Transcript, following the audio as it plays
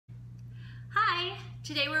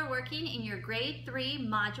Today we're working in your grade 3,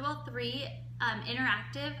 module 3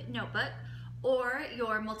 interactive notebook or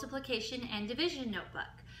your multiplication and division notebook.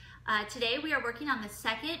 Today we are working on the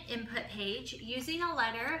second input page using a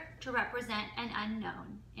letter to represent an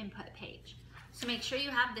unknown input page. So make sure you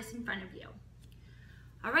have this in front of you.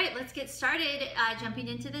 All right, let's get started jumping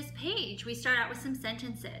into this page. We start out with some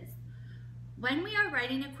sentences. When we are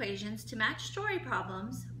writing equations to match story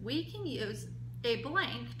problems, we can use a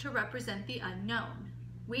blank to represent the unknown.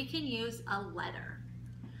 We can use a letter.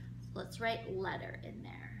 So let's write letter in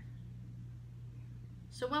there.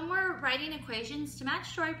 So when we're writing equations to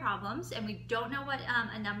match story problems and we don't know what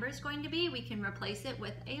a number is going to be, we can replace it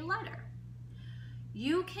with a letter.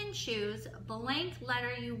 You can choose blank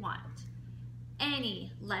letter you want,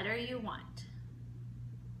 any letter you want.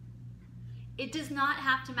 It does not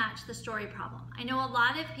have to match the story problem. I know a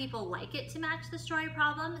lot of people like it to match the story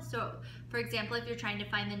problem. So for example, if you're trying to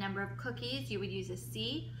find the number of cookies, you would use a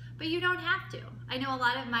C, but you don't have to. I know a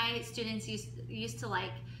lot of my students used to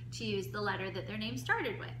like to use the letter that their name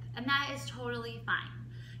started with, and that is totally fine.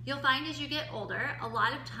 You'll find as you get older, a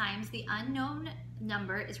lot of times the unknown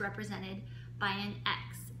number is represented by an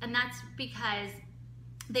X, and that's because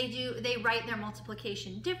they write their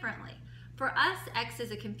multiplication differently. For us, X is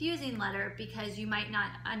a confusing letter because you might not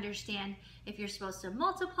understand if you're supposed to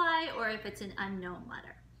multiply or if it's an unknown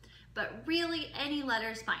letter. But really, any letter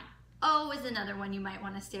is fine. O is another one you might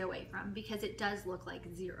want to stay away from because it does look like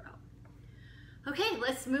 0. Okay,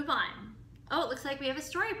 let's move on. Oh, it looks like we have a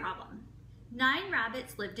story problem. 9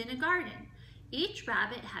 rabbits lived in a garden. Each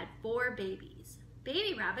rabbit had 4 babies.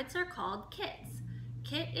 Baby rabbits are called kits.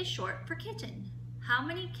 Kit is short for kitten. How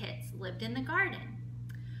many kits lived in the garden?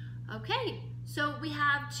 Okay, so we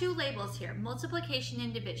have 2 labels here, multiplication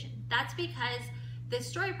and division. That's because this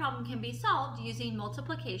story problem can be solved using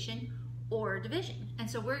multiplication or division. And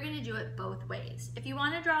so we're going to do it both ways. If you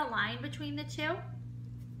want to draw a line between the two,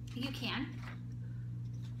 you can.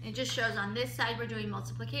 It just shows on this side we're doing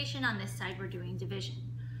multiplication, on this side we're doing division.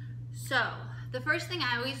 So the first thing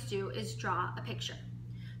I always do is draw a picture.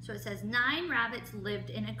 So it says 9 rabbits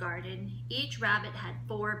lived in a garden. Each rabbit had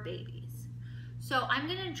 4 babies. So I'm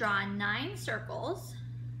going to draw 9 circles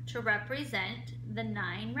to represent the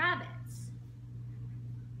 9 rabbits.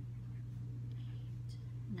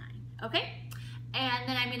 9, okay? And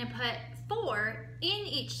then I'm going to put 4 in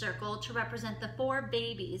each circle to represent the 4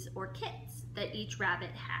 babies or kits that each rabbit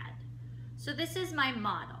had. So this is my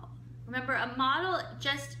model. Remember, a model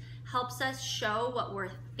just helps us show what we're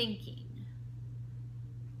thinking.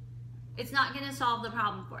 It's not going to solve the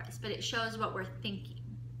problem for us, but it shows what we're thinking.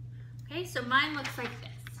 Okay, so mine looks like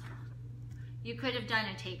this. You could have done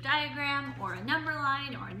a tape diagram or a number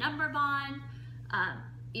line or a number bond.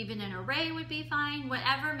 Even an array would be fine,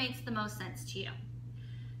 whatever makes the most sense to you.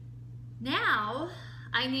 Now,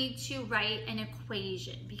 I need to write an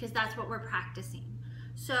equation because that's what we're practicing.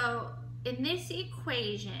 So in this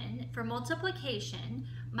equation for multiplication,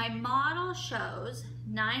 my model shows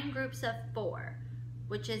 9 groups of 4,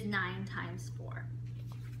 which is 9 times 4.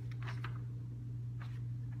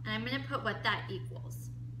 And I'm going to put what that equals.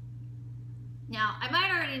 Now, I might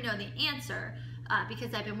already know the answer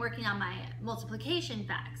because I've been working on my multiplication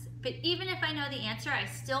facts. But even if I know the answer, I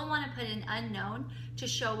still want to put an unknown to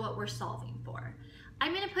show what we're solving for.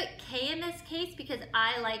 I'm going to put K in this case because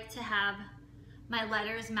I like to have my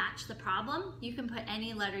letters match the problem. You can put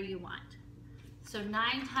any letter you want. So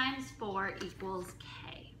 9 times 4 equals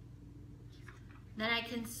K. Then I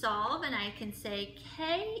can solve and I can say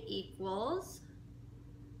K equals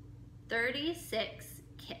 36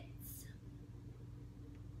 kits.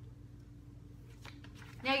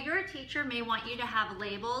 Now your teacher may want you to have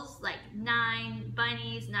labels like 9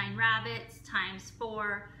 bunnies, 9 rabbits, times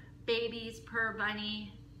 4 babies per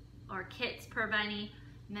bunny, or kits per bunny,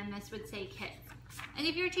 and then this would say kits. And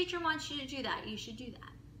if your teacher wants you to do that, you should do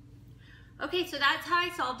that. Okay, so that's how I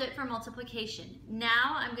solved it for multiplication.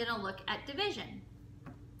 Now I'm going to look at division.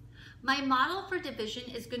 My model for division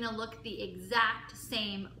is going to look the exact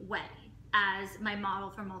same way as my model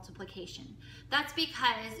for multiplication. That's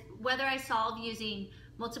because whether I solve using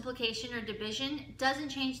multiplication or division doesn't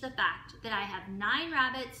change the fact that I have 9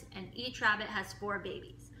 rabbits and each rabbit has 4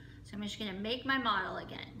 babies. So I'm just going to make my model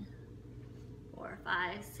again. 4,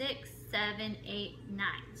 5, 6, 7, 8, 9.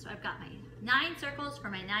 So I've got my 9 circles for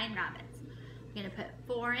my 9 rabbits. I'm going to put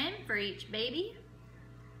 4 in for each baby.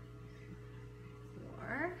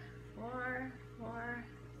 4, 4, 4,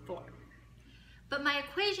 4. But my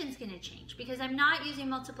equation's going to change because I'm not using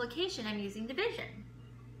multiplication, I'm using division.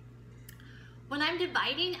 When I'm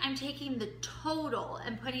dividing, I'm taking the total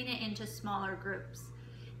and putting it into smaller groups.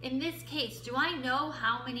 In this case, do I know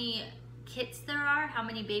how many kits there are, how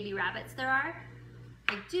many baby rabbits there are.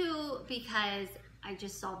 I do because I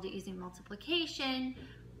just solved it using multiplication,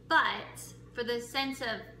 but for the sense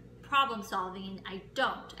of problem solving, I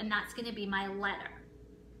don't, and that's going to be my letter.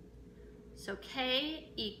 So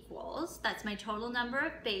K equals, that's my total number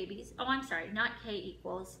of babies. Oh, I'm sorry, not K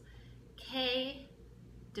equals, K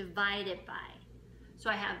divided by. So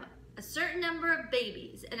I have a certain number of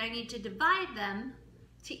babies and I need to divide them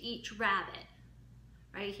to each rabbit.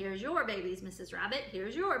 Right, here's your babies, Mrs. Rabbit.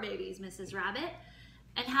 Here's your babies, Mrs. Rabbit.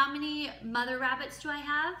 And how many mother rabbits do I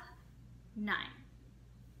have? 9.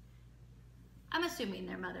 I'm assuming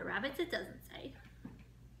they're mother rabbits, it doesn't say.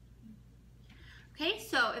 Okay,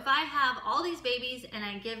 so if I have all these babies and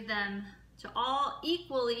I give them to all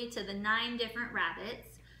equally to the 9 different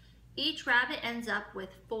rabbits, each rabbit ends up with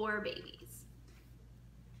 4 babies.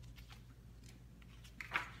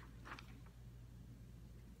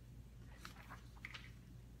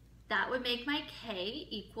 That would make my K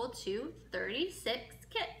equal to 36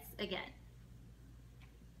 kits again.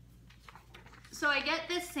 So I get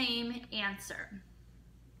the same answer.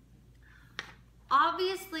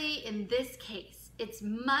 Obviously, in this case, it's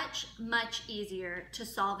much, much easier to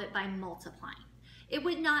solve it by multiplying. It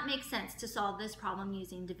would not make sense to solve this problem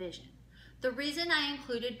using division. The reason I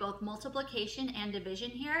included both multiplication and division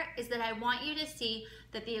here is that I want you to see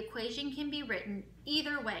that the equation can be written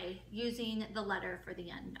either way using the letter for the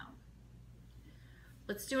unknown.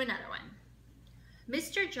 Let's do another one.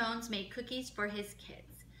 Mr. Jones made cookies for his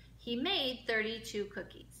kids. He made 32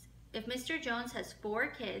 cookies. If Mr. Jones has 4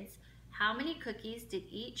 kids, how many cookies did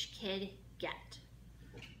each kid get?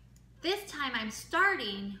 This time I'm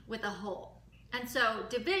starting with a whole. And so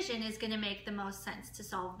division is going to make the most sense to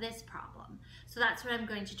solve this problem. So that's what I'm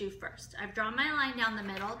going to do first. I've drawn my line down the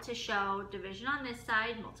middle to show division on this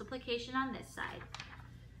side, multiplication on this side.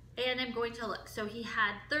 And I'm going to look. So he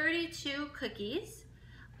had 32 cookies.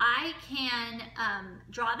 I can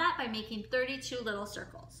draw that by making 32 little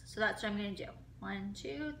circles. So that's what I'm going to do. 1,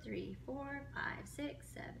 2, 3, 4, 5, 6,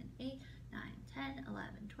 7, 8, 9, 10, 11,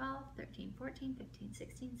 12, 13, 14, 15,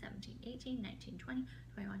 16, 17, 18, 19, 20,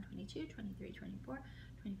 21, 22, 23, 24,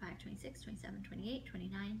 25, 26, 27, 28,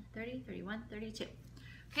 29, 30, 31, 32.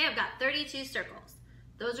 Okay, I've got 32 circles.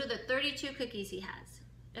 Those are the 32 cookies he has.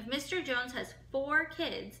 If Mr. Jones has 4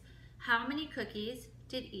 kids, how many cookies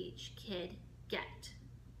did each kid get?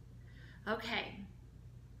 Okay,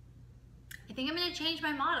 I think I'm going to change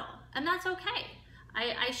my model, and that's okay.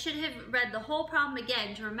 I should have read the whole problem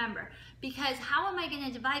again to remember, because how am I going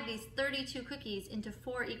to divide these 32 cookies into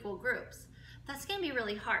 4 equal groups? That's going to be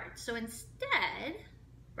really hard. So instead,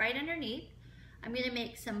 right underneath, I'm going to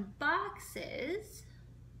make some boxes,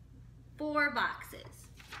 4 boxes.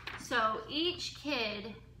 So each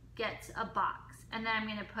kid gets a box, and then I'm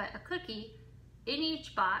going to put a cookie in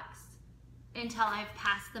each box until I've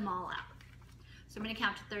passed them all out. So I'm going to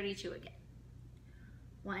count to 32 again.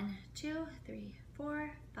 1, 2, 3,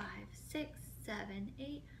 4, 5, 6, 7,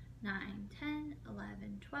 8, 9, 10,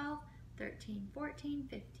 11, 12, 13, 14,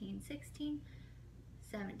 15, 16,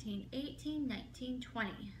 17, 18, 19,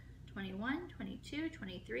 20, 21, 22,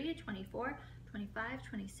 23, 24, 25,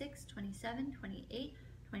 26, 27, 28,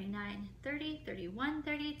 29, 30, 31,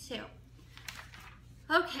 32.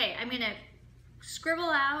 Okay, I'm going to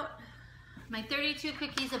scribble out my 32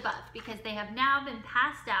 cookies above because they have now been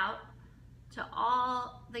passed out to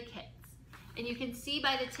all the kids. And you can see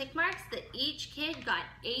by the tick marks that each kid got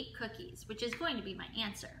 8 cookies, which is going to be my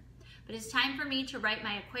answer. But it's time for me to write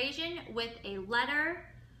my equation with a letter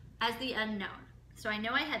as the unknown. So I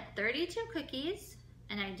know I had 32 cookies,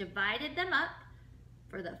 and I divided them up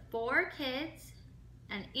for the 4 kids,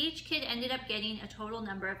 and each kid ended up getting a total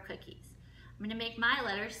number of cookies. I'm going to make my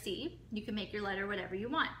letter C. You can make your letter whatever you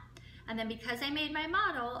want. And then because I made my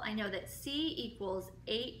model, I know that C equals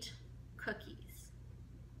 8 cookies.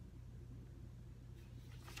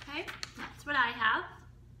 Okay, that's what I have.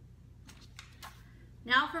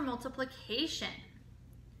 Now for multiplication.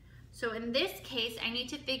 So in this case, I need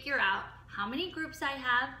to figure out how many groups I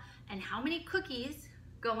have and how many cookies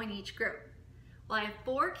go in each group. Well, I have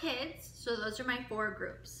 4 kids, so those are my 4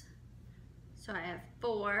 groups. So I have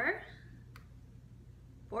 4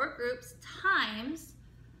 groups times,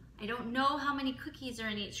 I don't know how many cookies are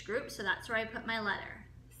in each group, so that's where I put my letter.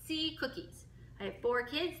 C, cookies. I have 4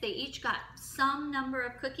 kids, they each got some number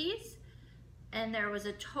of cookies, and there was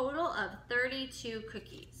a total of 32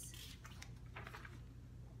 cookies.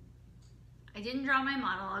 I didn't draw my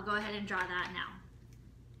model, I'll go ahead and draw that now.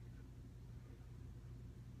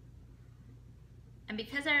 And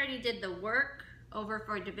because I already did the work over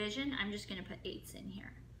for division, I'm just going to put 8s in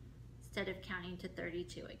here instead of counting to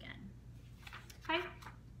 32 again. Okay?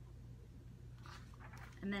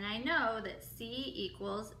 And then I know that C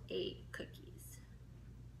equals 8 cookies.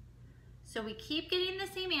 So we keep getting the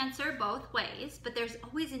same answer both ways, but there's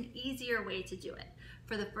always an easier way to do it.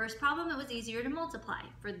 For the first problem, it was easier to multiply.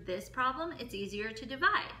 For this problem, it's easier to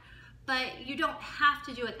divide. But you don't have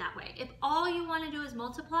to do it that way. If all you want to do is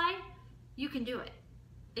multiply, you can do it.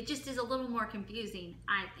 It just is a little more confusing,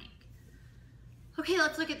 I think. Okay,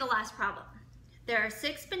 let's look at the last problem. There are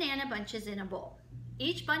 6 banana bunches in a bowl.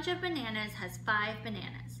 Each bunch of bananas has 5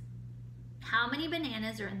 bananas. How many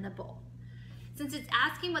bananas are in the bowl? Since it's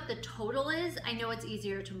asking what the total is, I know it's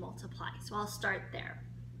easier to multiply, so I'll start there.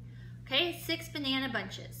 Okay, 6 banana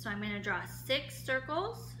bunches. So I'm going to draw 6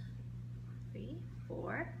 circles. 3,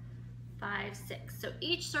 4, 5, 6. So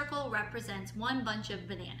each circle represents one bunch of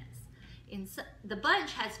bananas. The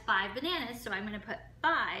bunch has 5 bananas, so I'm going to put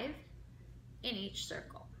 5 in each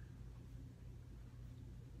circle.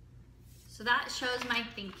 So that shows my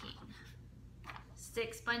thinking.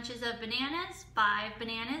 6 bunches of bananas, 5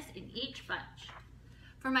 bananas in each bunch.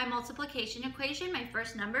 For my multiplication equation, my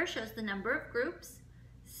first number shows the number of groups,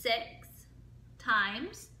 6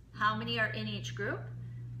 times how many are in each group,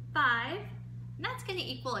 5, and that's going to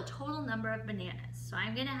equal a total number of bananas. So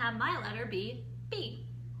I'm going to have my letter be B.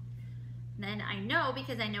 Then I know,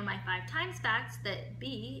 because I know my 5 times facts, that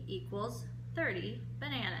B equals 30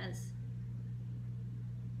 bananas.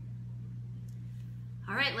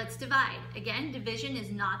 All right, let's divide. Again, division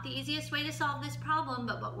is not the easiest way to solve this problem,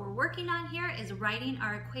 but what we're working on here is writing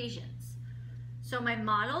our equations. So my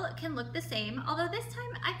model can look the same, although this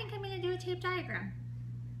time I think I'm going to do a tape diagram,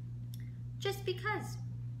 just because.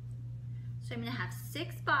 So I'm going to have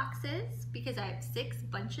 6 boxes because I have 6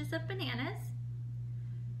 bunches of bananas.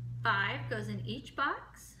 5 goes in each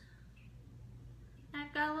box. And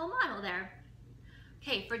I've got a little model there.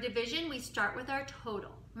 Okay, for division, we start with our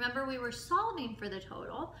total. Remember, we were solving for the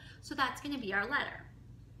total, so that's going to be our letter.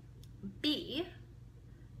 B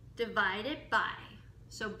divided by.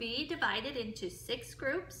 So B divided into 6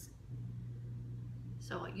 groups.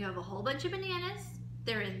 So you have a whole bunch of bananas.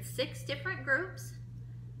 They're in 6 different groups,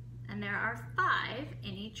 and there are 5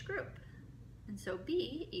 in each group. And so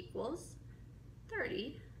B equals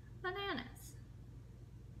 30 bananas.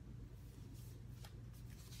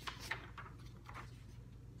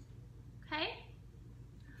 Okay?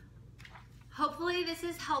 Hopefully this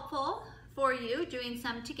is helpful for you doing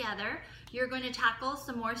some together. You're going to tackle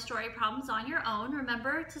some more story problems on your own.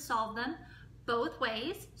 Remember to solve them both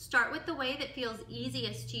ways. Start with the way that feels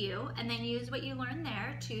easiest to you, and then use what you learned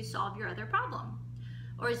there to solve your other problem,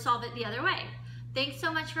 or solve it the other way. Thanks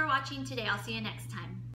so much for watching today. I'll see you next time.